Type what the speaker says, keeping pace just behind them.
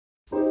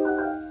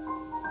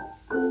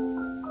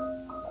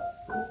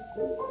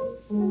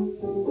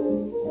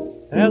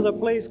There's a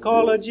place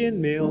called a gin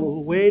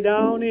mill way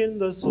down in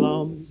the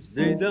slums.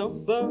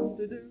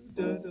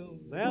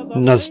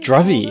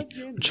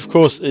 Nazdravi, which of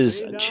course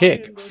is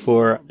Czech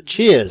for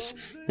cheers.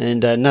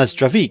 And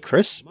Nazdravi,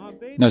 Chris.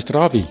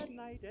 Nazdravi.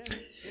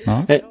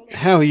 Right.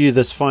 How are you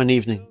this fine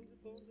evening?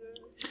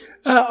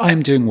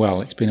 I'm doing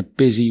well. It's been a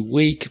busy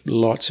week,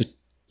 lots of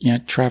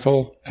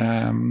travel.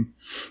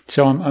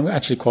 So I'm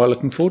actually quite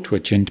looking forward to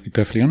it, Gin, to be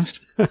perfectly honest.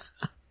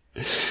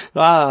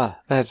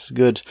 That's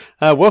good.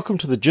 Welcome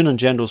to the Gin and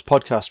Jandals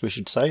podcast, we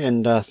should say,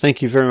 and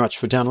thank you very much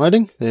for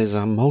downloading. There's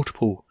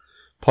multiple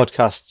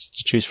podcasts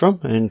to choose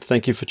from, and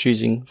thank you for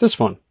choosing this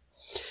one.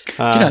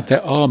 Do you know,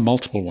 there are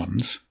multiple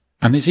ones,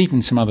 and there's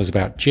even some others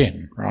about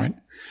gin, right?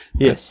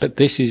 Yes. But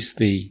this is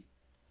the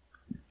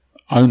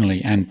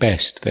only and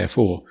best,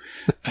 therefore,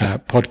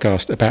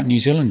 podcast about New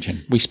Zealand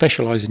gin. We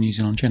specialise in New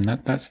Zealand gin.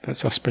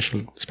 That's our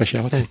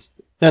speciality.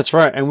 That's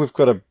right, and we've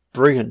got a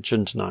brilliant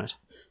gin tonight.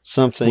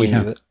 Something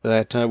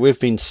that we've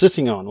been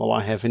sitting on. Well,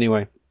 I have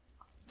anyway.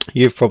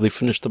 You've probably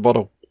finished the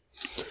bottle.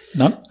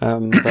 No.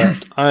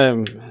 But I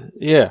am,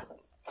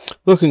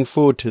 looking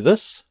forward to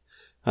this.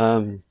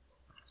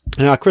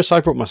 Now, Chris,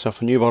 I brought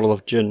myself a new bottle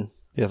of gin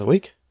the other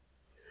week.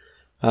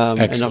 And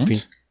I've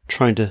been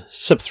trying to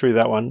sip through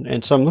that one.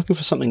 And so I'm looking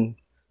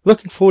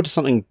forward to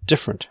something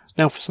different.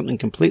 Now for something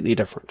completely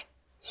different,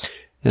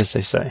 as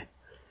they say.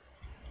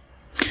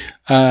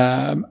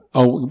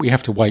 We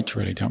have to wait,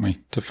 really, don't we,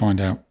 to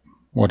find out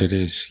what it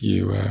is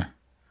you've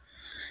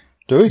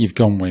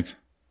gone with.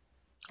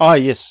 Oh,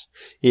 yes,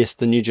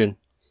 the new gin.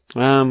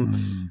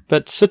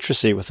 But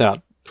citrusy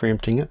without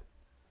preempting it.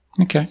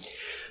 Okay.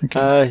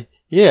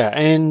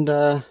 And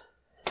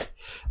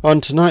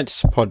on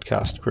tonight's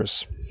podcast,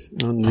 Chris,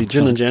 on the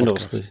Gin and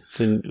Jandals,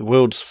 the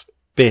world's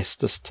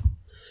bestest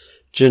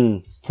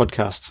gin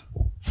podcast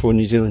for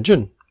New Zealand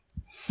gin,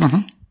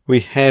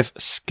 we have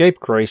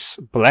Scapegrace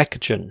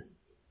Black Gin.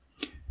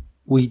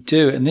 We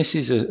do, and this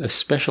is a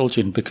special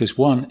gin because,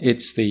 one,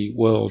 it's the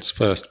world's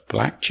first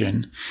black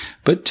gin,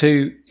 but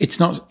two,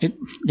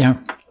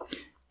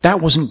 that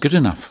wasn't good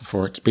enough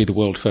for it to be the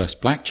world's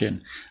first black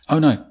gin. Oh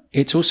no,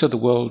 it's also the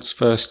world's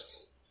first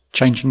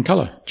changing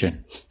colour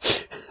gin.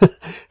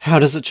 How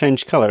does it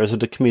change colour? Is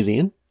it a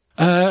chameleon?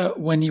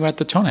 When you add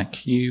the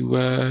tonic,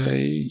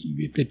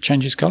 it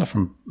changes colour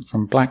from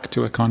black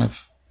to a kind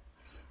of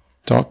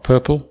dark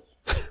purple.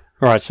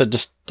 Right, so it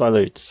just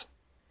dilutes.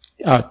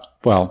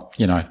 Well,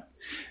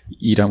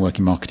 you don't work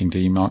in marketing, do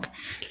you, Mark?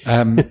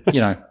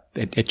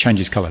 It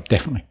changes colour,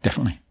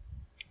 definitely.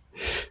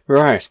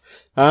 Right.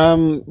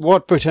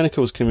 What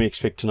botanicals can we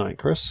expect tonight,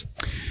 Chris?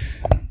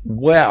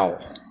 Well,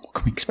 what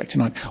can we expect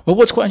tonight? Well,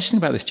 what's quite interesting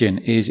about this gin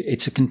is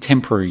it's a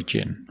contemporary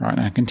gin, right?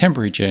 Now,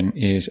 contemporary gin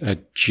is a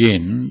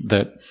gin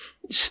that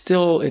it's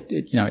still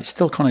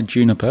kind of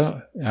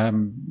juniper,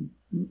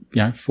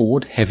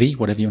 forward, heavy,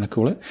 whatever you want to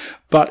call it,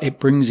 but it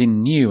brings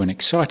in new and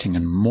exciting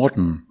and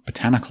modern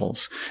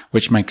botanicals,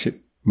 which makes it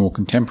more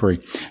contemporary.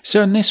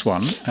 So in this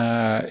one,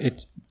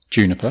 it's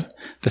juniper.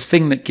 The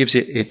thing that gives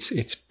it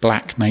its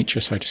black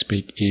nature, so to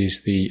speak,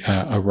 is the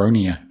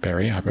aronia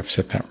berry. I hope I've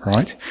said that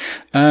right.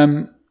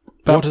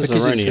 What is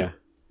aronia?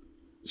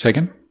 Say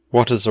again?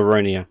 What is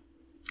aronia?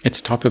 It's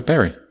a type of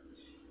berry.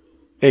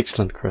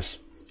 Excellent, Chris.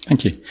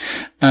 Thank you.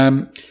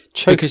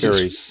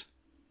 Chokeberries.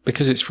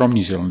 Because it's from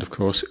New Zealand, of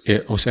course,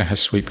 it also has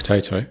sweet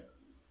potato,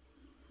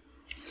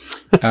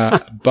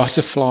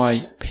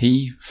 butterfly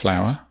pea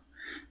flower,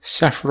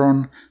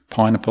 saffron,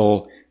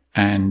 pineapple,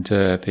 and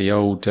the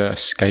old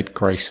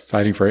Scapegrace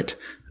favourite,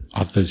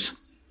 others.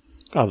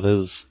 I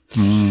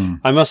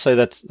must say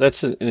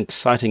that's an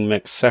exciting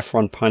mix: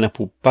 saffron,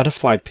 pineapple,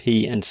 butterfly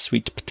pea, and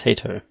sweet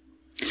potato.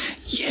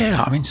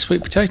 Yeah, I mean,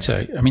 sweet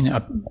potato. I mean,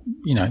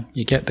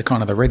 you get the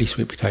kind of the ready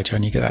sweet potato,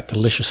 and you get that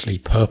deliciously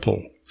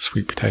purple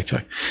sweet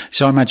potato.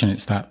 So I imagine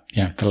it's that,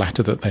 the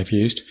latter that they've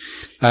used.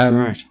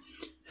 Right.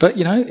 But,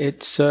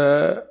 it's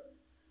going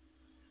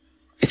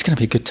to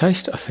be a good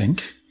taste, I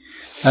think.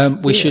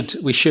 We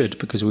should,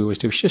 because we always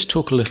do, we should just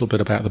talk a little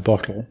bit about the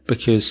bottle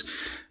because,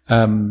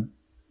 it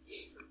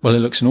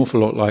looks an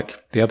awful lot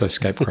like the other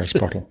Scapegrace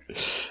bottle.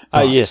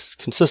 Yes,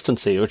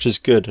 consistency, which is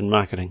good in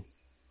marketing.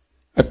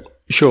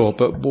 Sure,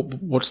 but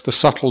what's the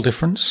subtle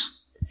difference?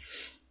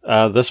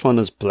 This one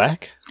is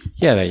black.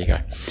 Yeah, there you go.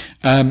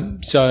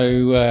 It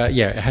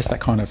has that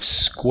kind of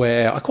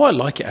square. I quite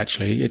like it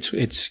actually.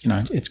 It's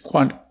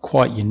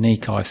quite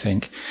unique, I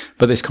think.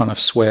 But this kind of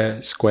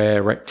square,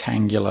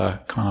 rectangular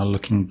kind of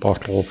looking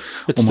bottle,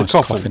 it's almost the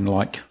coffin.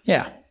 Coffin-like.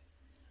 Yeah.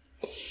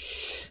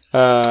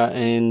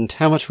 And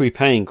how much are we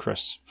paying,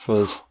 Chris,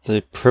 for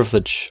the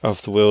privilege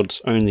of the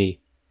world's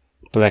only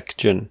black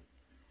gin?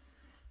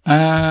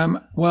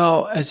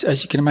 Well, as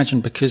you can imagine,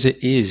 because it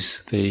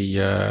is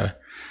the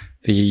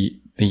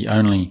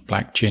only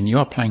black gin, you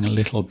are paying a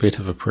little bit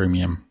of a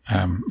premium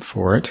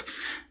for it,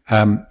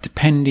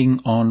 depending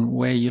on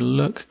where you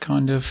look.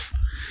 Kind of,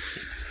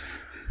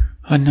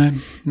 I don't know,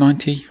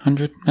 90,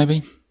 100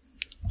 maybe.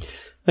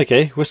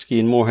 Okay, Whiskey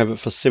and More have it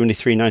for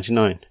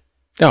 $73.99.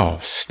 Oh,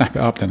 snap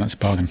it up then! That's a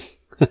bargain.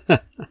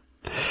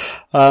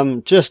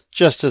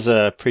 Just as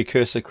a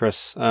precursor,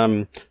 Chris,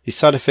 the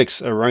side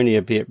effects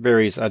aronia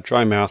berries are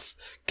dry mouth,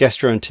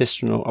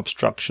 gastrointestinal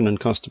obstruction and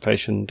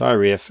constipation,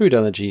 diarrhea, food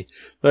allergy,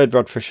 low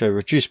blood pressure,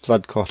 reduced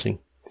blood clotting,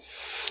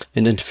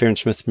 and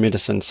interference with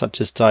medicine such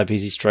as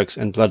diabetes, strokes,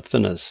 and blood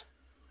thinners.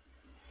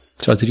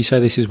 So did you say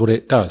this is what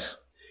it does?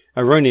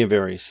 Aronia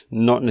berries,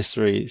 not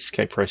necessarily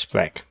Scapegrace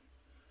Black.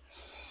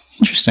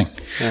 Interesting.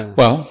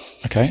 Well,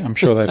 okay, I'm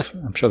sure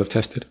they've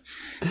tested.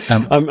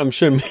 I'm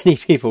sure many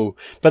people,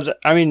 but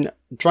I mean,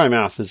 dry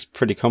mouth is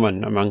pretty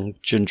common among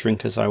gin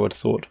drinkers, I would have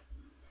thought.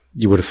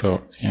 You would have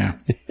thought, yeah.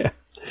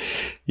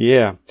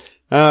 Yeah.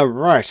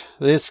 Right,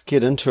 let's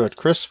get into it,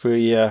 Chris.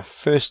 We're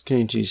first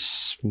going to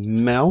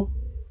smell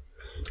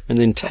and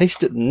then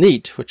taste it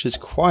neat, which is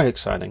quite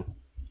exciting.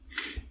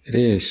 It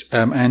is.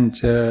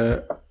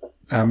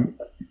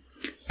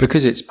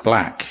 Because it's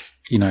black,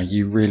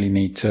 you really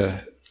need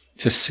to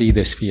see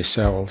this for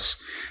yourselves.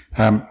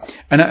 And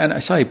I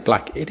say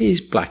black, it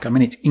is black. I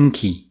mean, it's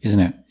inky, isn't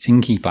it? It's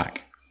inky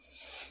black.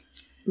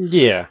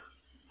 Yeah.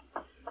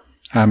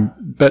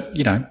 But,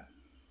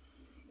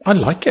 I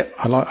like it.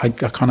 I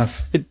kind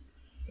of...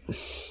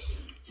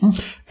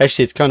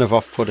 Actually, it's kind of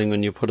off-putting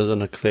when you put it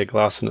in a clear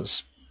glass and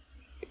it's...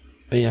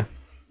 Yeah.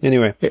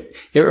 Anyway.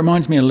 It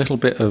reminds me a little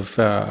bit of,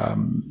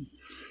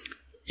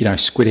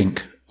 squid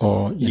ink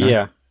or,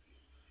 Yeah.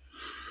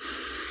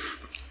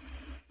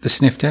 The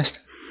sniff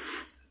test.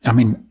 I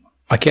mean,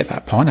 I get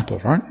that pineapple,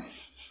 right?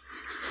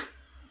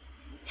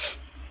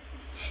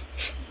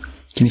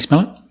 Can you smell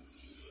it?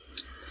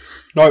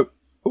 No.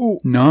 Ooh.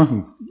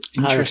 No.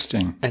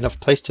 Interesting. And I've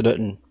tasted it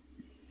and...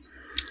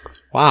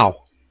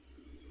 Wow.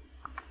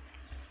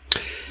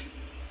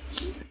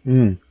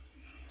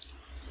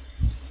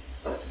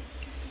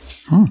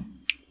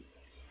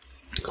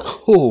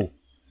 Oh.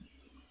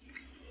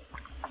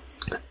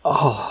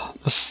 Oh,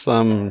 this,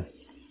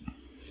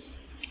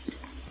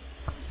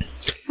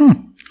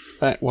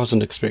 That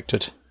wasn't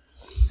expected.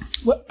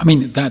 Well, I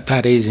mean,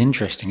 that is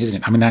interesting,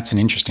 isn't it? I mean, that's an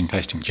interesting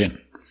tasting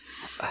gin.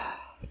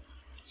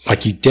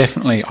 Like you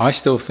definitely, I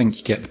still think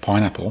you get the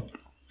pineapple.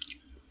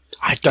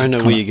 I don't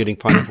know where you're getting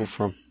pineapple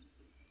from.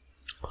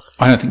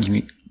 I don't think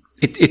you.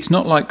 It's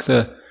not like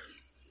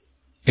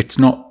it's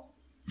not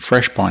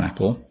fresh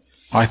pineapple.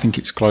 I think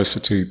it's closer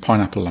to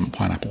pineapple and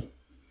pineapple.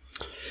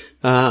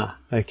 Ah,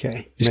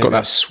 okay. It's got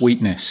that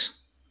sweetness.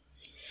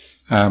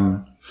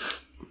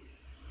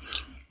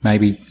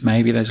 Maybe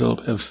there's a little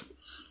bit of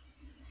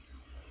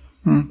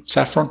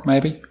saffron,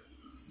 maybe.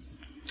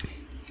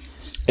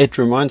 It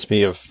reminds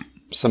me of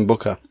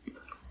Sambuca.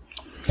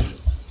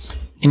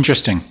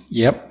 Interesting.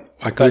 Yep.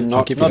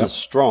 I'll give you that. As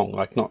strong,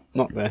 like not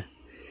there.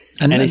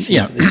 And there's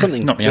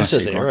something not bitter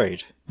there,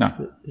 right? No.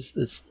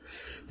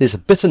 There's a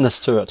bitterness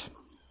to it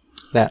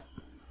that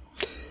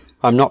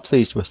I'm not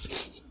pleased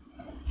with.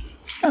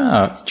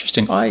 Ah,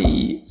 interesting.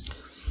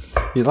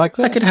 You like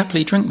that? I could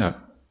happily drink that.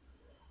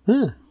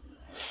 Yeah.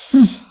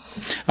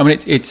 I mean,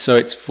 it's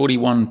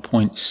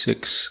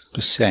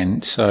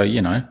 41.6%. So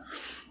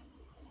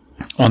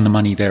on the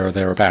money there or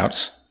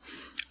thereabouts.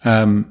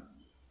 Yeah,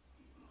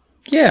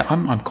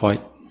 I'm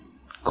quite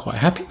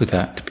happy with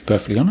that, to be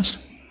perfectly honest.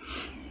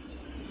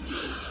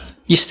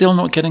 You're still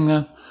not getting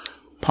the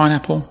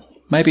pineapple?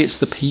 Maybe it's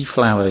the pea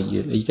flower. Are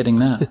you getting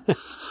that?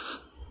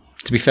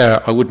 To be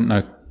fair, I wouldn't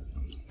know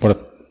what a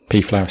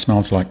pea flower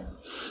smells like.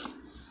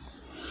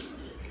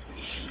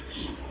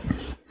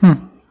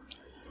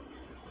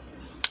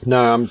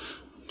 No, I'm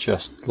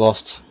just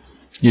lost.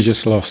 You're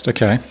just lost,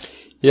 okay.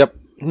 Yep,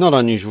 not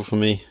unusual for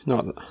me.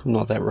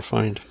 Not that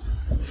refined.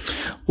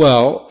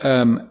 Well,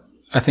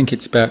 I think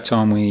it's about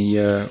time we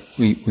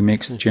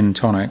mix the gin and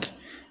tonic.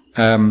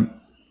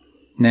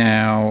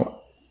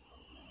 Now,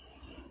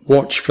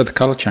 watch for the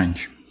colour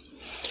change.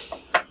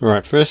 All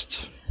right,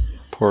 first,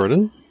 pour it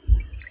in.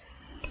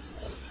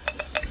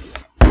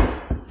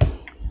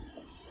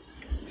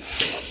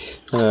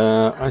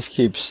 Ice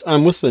cubes.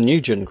 I'm with the new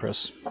gin,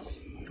 Chris.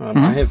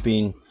 I have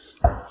been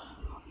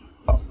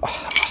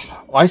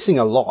icing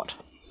a lot.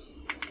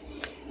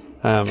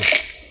 I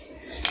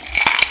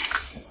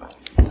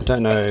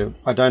don't know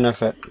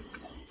if it...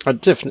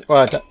 it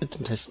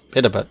didn't taste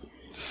better, but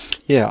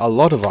yeah, a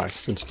lot of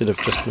ice instead of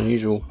just the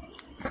usual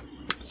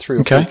 3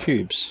 or 4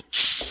 cubes.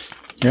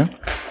 Yeah.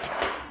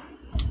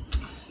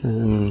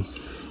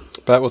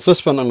 But with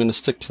this one, I'm going to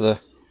stick to the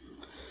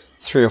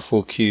 3 or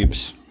 4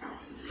 cubes.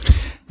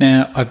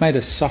 Now, I've made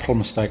a subtle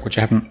mistake, which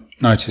I haven't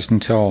noticed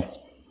until...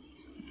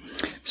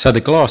 So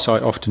the glass I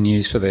often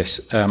use for this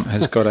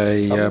has got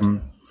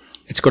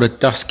it's got a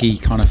dusky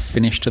kind of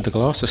finish to the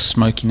glass, a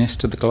smokiness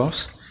to the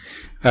glass.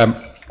 And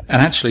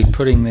actually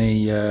putting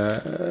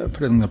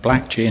the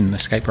black gin, the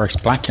Scapegrace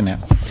Black in it,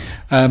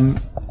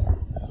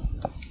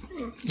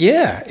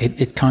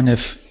 it kind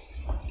of,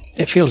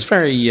 it feels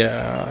very,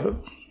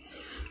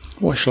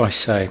 what shall I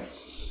say?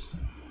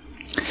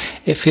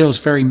 It feels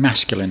very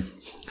masculine.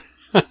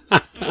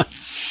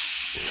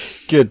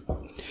 Good.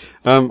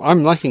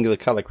 I'm liking the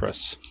colour,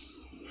 Chris.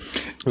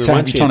 So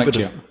have you tonicked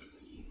yet?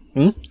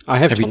 I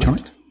have you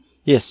tonicked?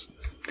 Yes.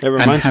 It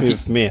reminds me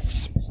of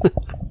meths.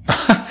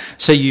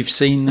 So you've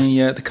seen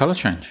the colour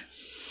change?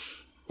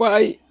 Well,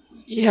 I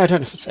don't know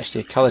if it's actually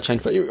a colour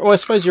change, but I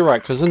suppose you're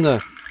right, because in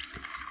the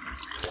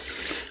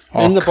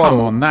come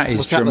bottle, on, that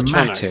is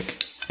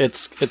dramatic.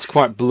 Tonic, it's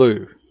quite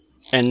blue,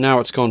 and now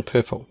it's gone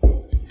purple.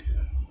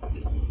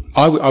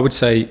 I would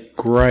say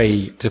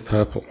grey to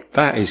purple.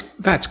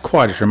 That's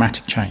quite a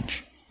dramatic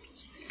change.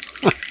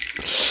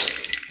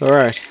 All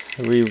right,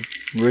 are we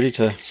ready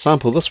to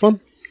sample this one?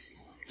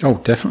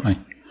 Oh, definitely.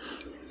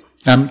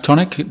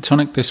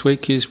 Tonic this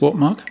week is what,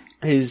 Mark?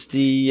 Is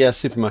the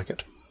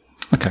supermarket.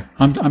 Okay,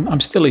 I'm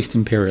still East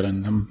Imperial,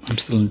 and I'm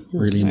still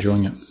really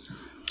enjoying it.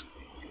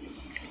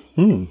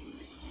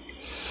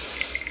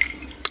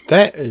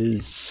 That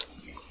is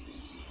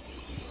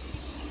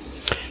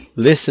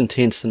less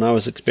intense than I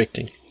was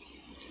expecting.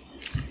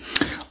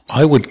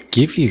 I would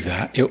give you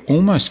that. It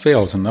almost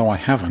feels, and though I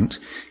haven't,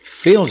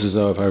 feels as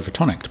though I've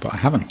over-tonicked, but I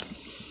haven't.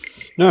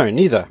 No,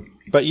 neither.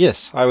 But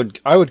yes, I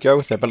would go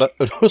with that. But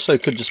it also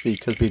could just be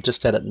because we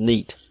just had it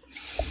neat,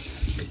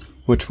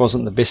 which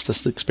wasn't the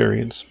bestest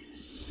experience.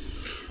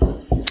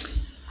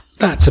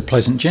 That's a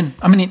pleasant gin.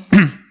 I mean,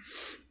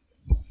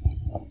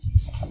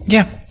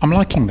 yeah, I'm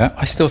liking that.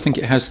 I still think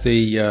it has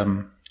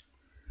the...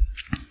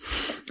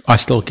 I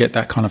still get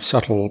that kind of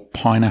subtle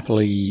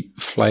pineapple-y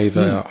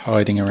flavour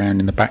hiding around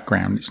in the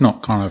background. It's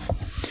not kind of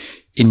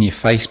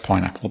in-your-face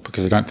pineapple,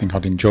 because I don't think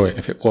I'd enjoy it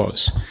if it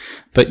was.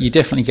 But you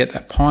definitely get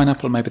that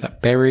pineapple, maybe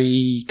that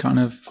berry kind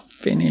of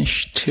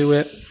finish to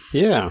it.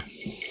 Yeah.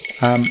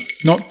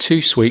 Not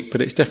too sweet,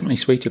 but it's definitely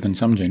sweeter than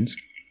some gins.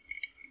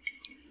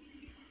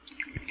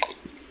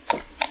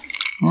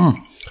 I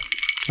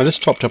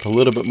just topped up a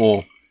little bit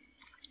more,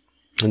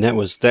 and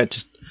that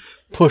just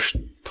pushed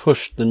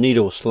the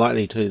needle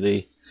slightly to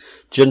the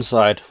gin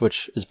side,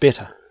 which is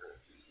better.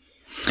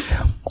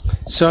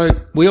 So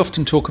we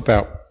often talk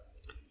about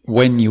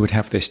when you would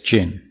have this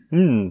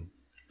gin,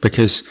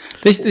 because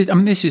this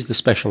is a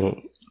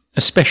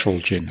special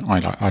gin.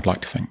 I'd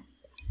like to think.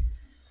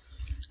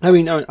 I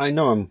mean, I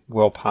know I'm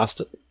well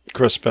past it,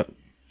 Chris, but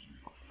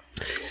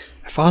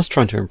if I was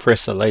trying to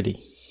impress a lady,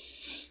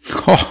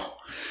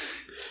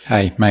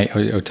 hey mate,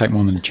 it'll take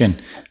more than a gin.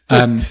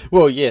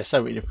 Well, yes, I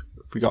mean, if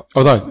we got.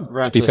 Although,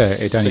 to be fair,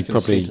 it only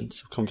probably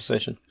of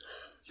conversation.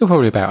 You're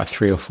probably about a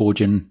 3 or 4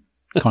 gin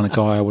kind of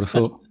guy, I would have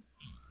thought.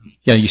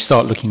 Yeah, you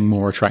start looking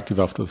more attractive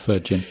after the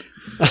 3rd gin.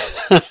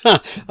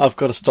 I've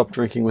got to stop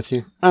drinking with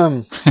you.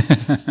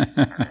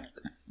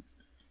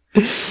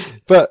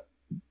 But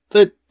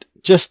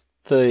just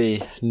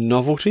the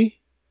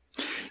novelty,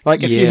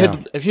 like if you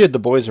had the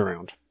boys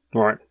around,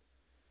 right,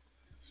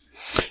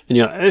 and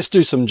you're like, let's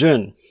do some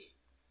gin,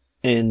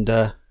 and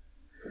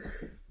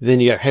then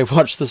you go, hey,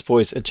 watch this,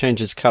 boys, it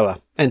changes colour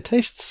and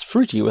tastes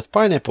fruity with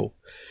pineapple.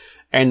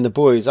 And the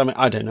boys, I mean,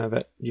 I don't know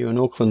about you in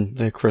Auckland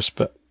there, Chris,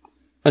 but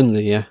in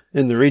the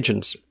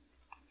regions,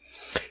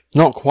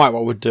 not quite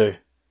what we'd do.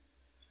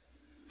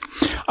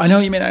 I know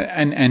what you mean,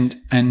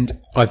 and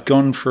I've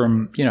gone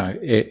from,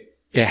 it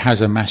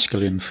has a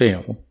masculine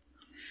feel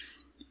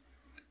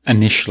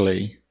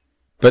initially,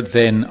 but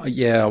then, I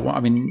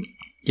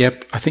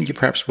think you're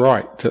perhaps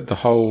right that the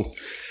whole...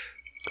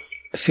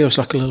 It feels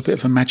like a little bit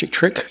of a magic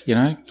trick,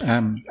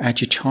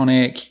 add your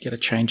tonic, you get a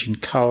change in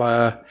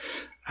colour.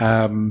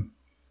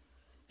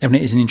 I mean,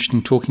 it is an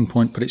interesting talking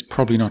point, but it's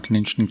probably not an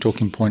interesting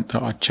talking point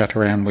that I'd chat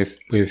around with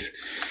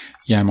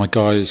my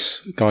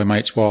guy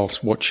mates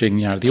whilst watching,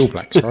 the All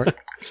Blacks, right?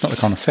 It's not the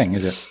kind of thing,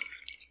 is it?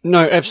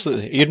 No,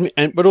 absolutely.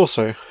 But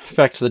also,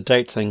 back to the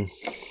date thing,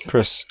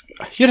 Chris,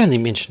 you'd only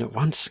mention it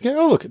once. Go,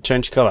 oh, look, it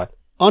changed colour.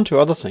 On to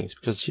other things,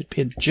 because you'd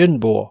be a gin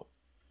bore.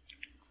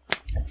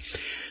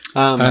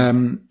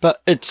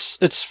 But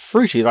it's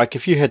fruity. Like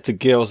if you had the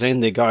girls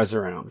and their guys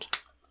around,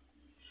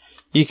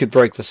 you could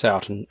break this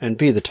out and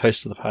be the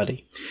toast of the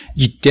party.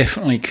 You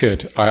definitely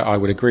could. I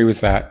would agree with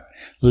that.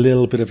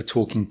 Little bit of a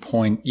talking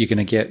point. You're going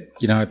to get,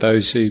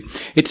 those who...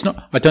 It's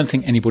not... I don't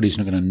think anybody's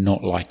going to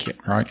not like it,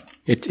 right?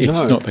 It's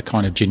not the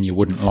kind of gin you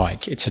wouldn't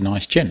like. It's a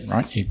nice gin,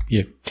 right?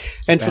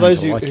 And for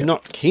those who are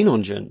not keen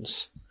on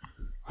gins,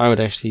 I would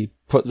actually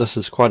put this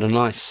as quite a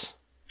nice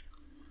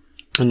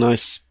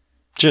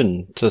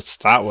gin to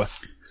start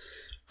with.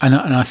 And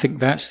I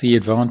think that's the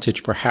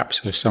advantage,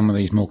 perhaps, of some of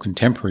these more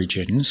contemporary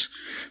gins,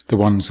 the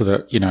ones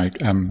that,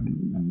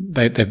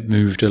 they've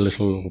moved a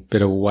little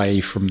bit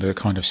away from the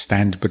kind of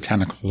standard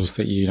botanicals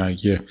that,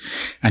 your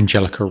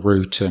Angelica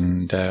root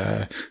and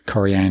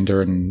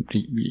coriander and,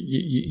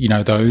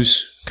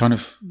 those kind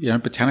of,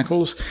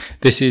 botanicals.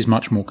 This is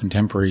much more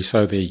contemporary.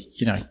 So the,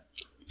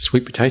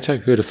 sweet potato,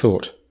 who'd have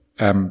thought?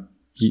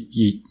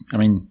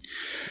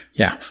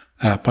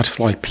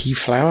 Butterfly pea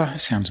flower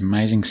sounds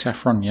amazing.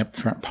 Saffron, yep.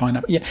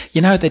 Pineapple,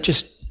 yeah. They're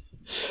just...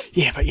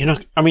 Yeah, but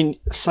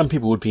some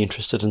people would be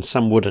interested and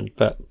some wouldn't,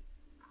 but...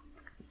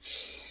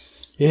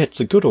 Yeah, it's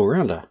a good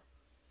all-rounder.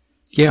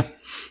 Yeah.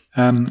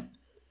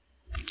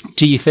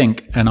 Do you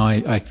think, and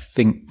I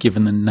think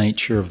given the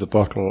nature of the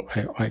bottle,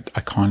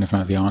 I kind of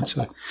know the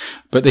answer,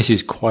 but this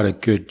is quite a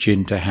good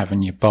gin to have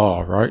in your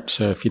bar, right?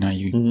 So if,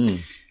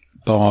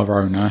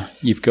 bar owner,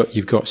 you've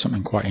got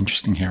something quite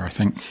interesting here, I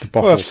think. The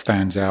bottle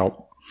stands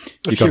out.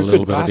 you've got a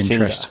little bit of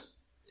interest.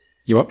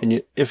 You what?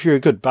 And if you're a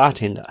good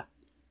bartender,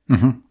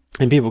 Mm-hmm.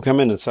 and people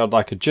come in and say, I'd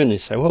like a gin, you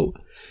say, well,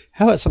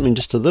 how about something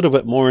just a little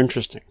bit more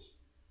interesting?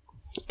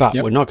 But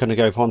we're not going to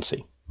go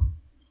Ponzi.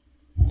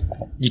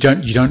 You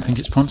don't think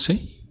it's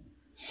Ponzi?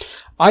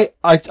 I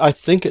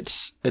think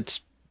it's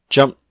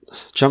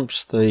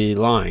jumped the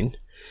line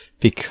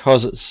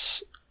because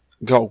it's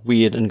got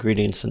weird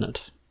ingredients in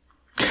it.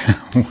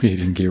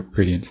 Weird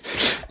ingredients.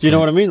 Do you know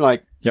what I mean?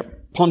 Like, yep.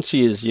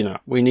 Ponzi is,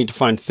 we need to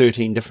find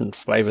 13 different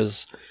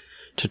flavors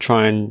to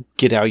try and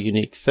get our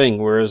unique thing,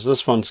 whereas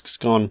this one's just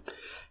gone,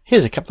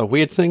 here's a couple of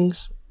weird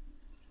things.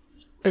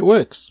 It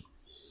works.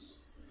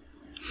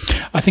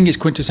 I think it's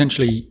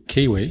quintessentially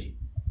Kiwi,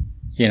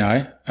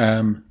 I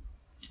don't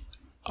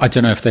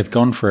know if they've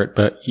gone for it,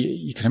 but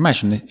you can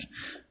imagine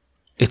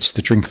it's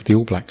the drink of the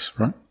All Blacks,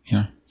 right?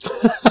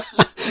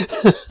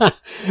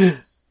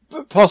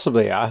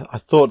 Possibly. I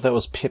thought that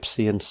was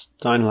Pepsi and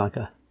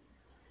Steinlager.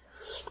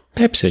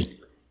 Pepsi?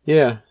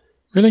 Yeah.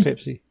 Really?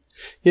 Pepsi.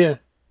 Yeah.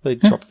 They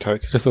dropped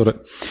Coke. I thought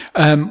it.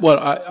 Well,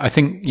 I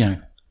think,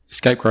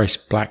 Scapegrace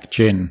Black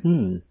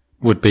Gin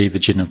would be the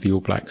gin of the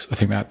All Blacks. I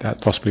think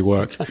that possibly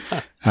work. Do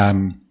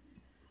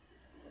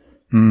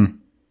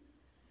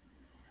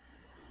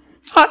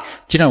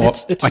you know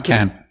what?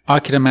 I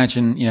could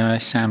imagine,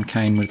 Sam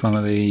Kane with one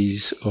of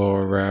these,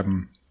 or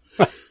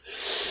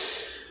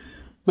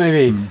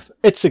maybe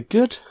it's a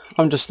good.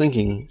 I'm just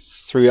thinking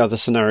 3 other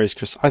scenarios,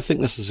 Chris. I think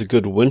this is a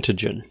good winter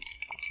gin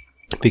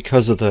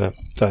because of the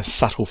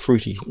subtle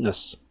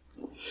fruitiness.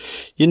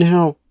 You know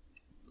how,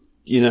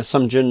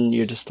 some gin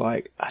you're just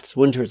like, it's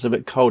winter, it's a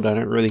bit cold. I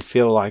don't really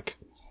feel like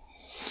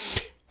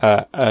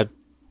a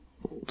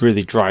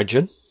really dry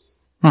gin.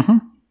 Mm-hmm.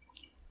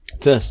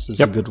 This is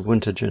a good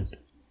winter gin.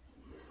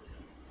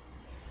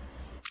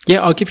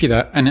 Yeah, I'll give you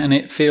that. And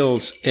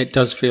it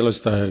does feel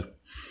as though,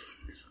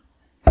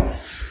 I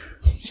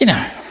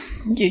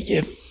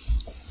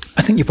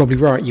think you're probably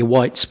right. Your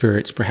white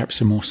spirits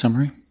perhaps are more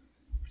summery.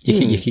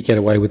 You could get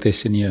away with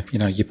this in your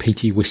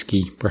peaty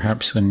whiskey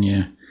perhaps, and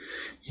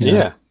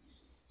Yeah.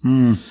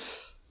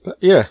 But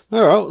yeah,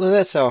 all right. Well,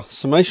 that's our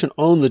summation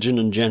on the Gin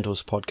and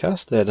Gentles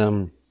podcast. That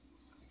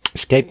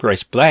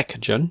Scapegrace Black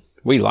Gin.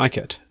 We like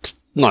it. It's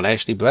not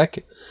actually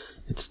black.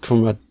 It's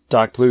from a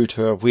dark blue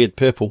to a weird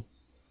purple.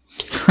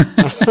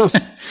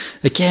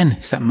 Again,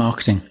 it's that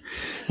marketing.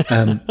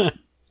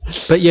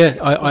 But yeah,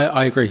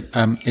 I agree.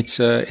 It's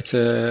a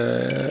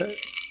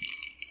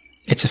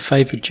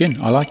favoured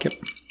gin. I like it.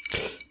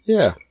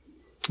 Yeah,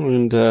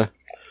 and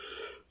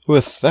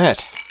with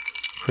that,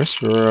 Chris,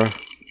 we're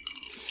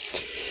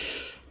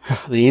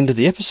at the end of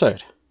the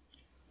episode.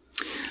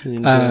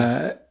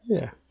 And,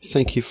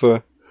 thank you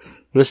for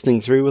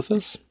listening through with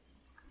us.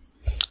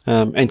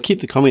 And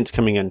keep the comments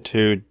coming in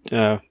to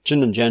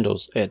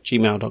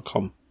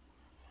ginandjandles@gmail.com.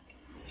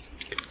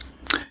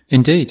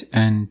 Indeed,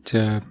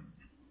 and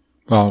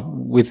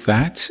with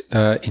that,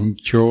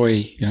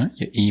 enjoy your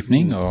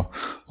evening or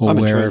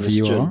wherever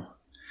you are,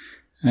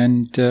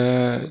 and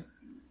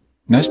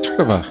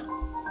Nestrova.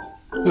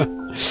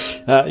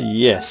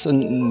 Yes,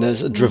 and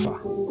there's a driver.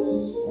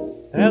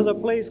 There's a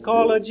place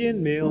called a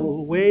gin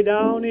mill way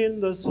down in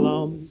the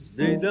slums.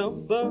 There's a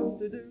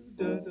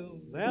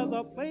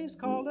place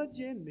called a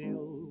gin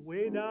mill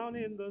way down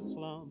in the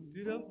slums.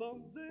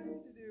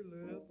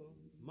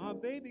 My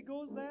baby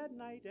goes that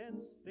night and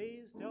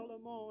stays till the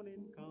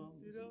morning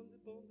comes.